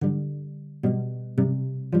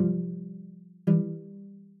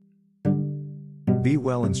Be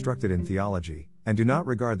well instructed in theology, and do not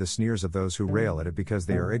regard the sneers of those who rail at it because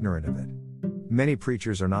they are ignorant of it. Many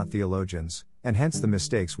preachers are not theologians, and hence the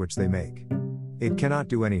mistakes which they make. It cannot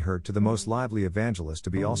do any hurt to the most lively evangelist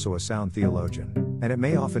to be also a sound theologian, and it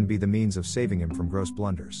may often be the means of saving him from gross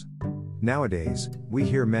blunders. Nowadays, we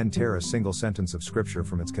hear men tear a single sentence of scripture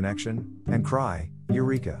from its connection, and cry,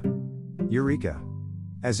 "Eureka! Eureka!"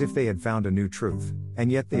 as if they had found a new truth,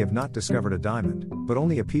 and yet they have not discovered a diamond, but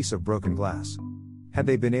only a piece of broken glass. Had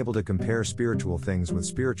they been able to compare spiritual things with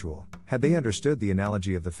spiritual, had they understood the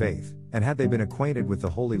analogy of the faith, and had they been acquainted with the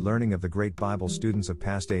holy learning of the great Bible students of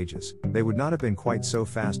past ages, they would not have been quite so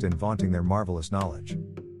fast in vaunting their marvelous knowledge.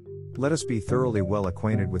 Let us be thoroughly well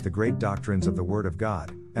acquainted with the great doctrines of the Word of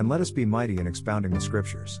God, and let us be mighty in expounding the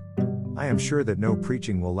Scriptures. I am sure that no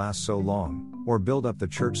preaching will last so long, or build up the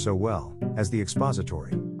church so well, as the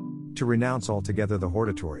expository. To renounce altogether the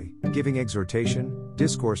hortatory, giving exhortation,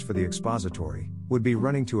 discourse for the expository, would be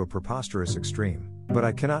running to a preposterous extreme, but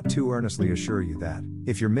I cannot too earnestly assure you that,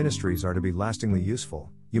 if your ministries are to be lastingly useful,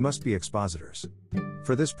 you must be expositors.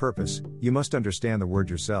 For this purpose, you must understand the Word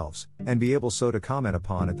yourselves, and be able so to comment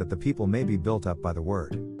upon it that the people may be built up by the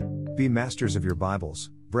Word. Be masters of your Bibles,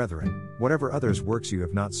 brethren, whatever others' works you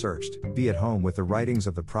have not searched, be at home with the writings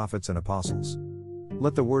of the prophets and apostles.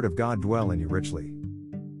 Let the Word of God dwell in you richly.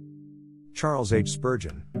 Charles H.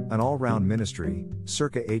 Spurgeon, An All-Round Ministry,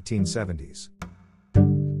 circa 1870s.